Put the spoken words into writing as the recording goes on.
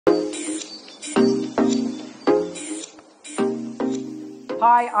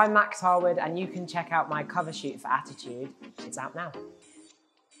Hi, I'm Max Harwood, and you can check out my cover shoot for Attitude. It's out now.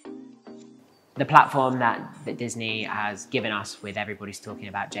 The platform that Disney has given us with Everybody's Talking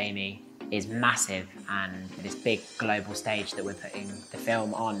About Jamie is massive, and this big global stage that we're putting the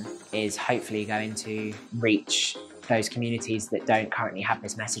film on is hopefully going to reach those communities that don't currently have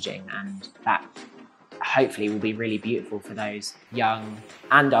this messaging, and that hopefully will be really beautiful for those young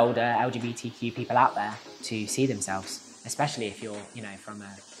and older LGBTQ people out there to see themselves, especially if you're, from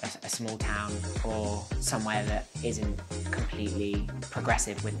a small town or somewhere that isn't completely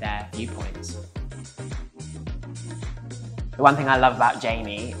progressive with their viewpoints. The one thing I love about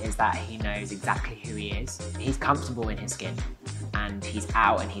Jamie is that he knows exactly who he is. He's comfortable in his skin, and he's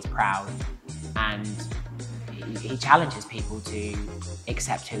out and he's proud, and he challenges people to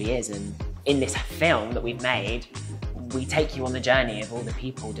accept who he is. And in this film that we've made, we take you on the journey of all the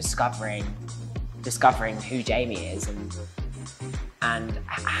people discovering who Jamie is and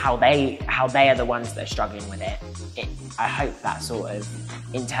how they are the ones that are struggling with it. I hope that sort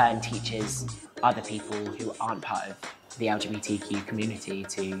of in turn teaches other people who aren't part of the LGBTQ community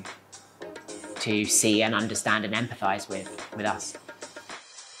to see and understand and empathise with us.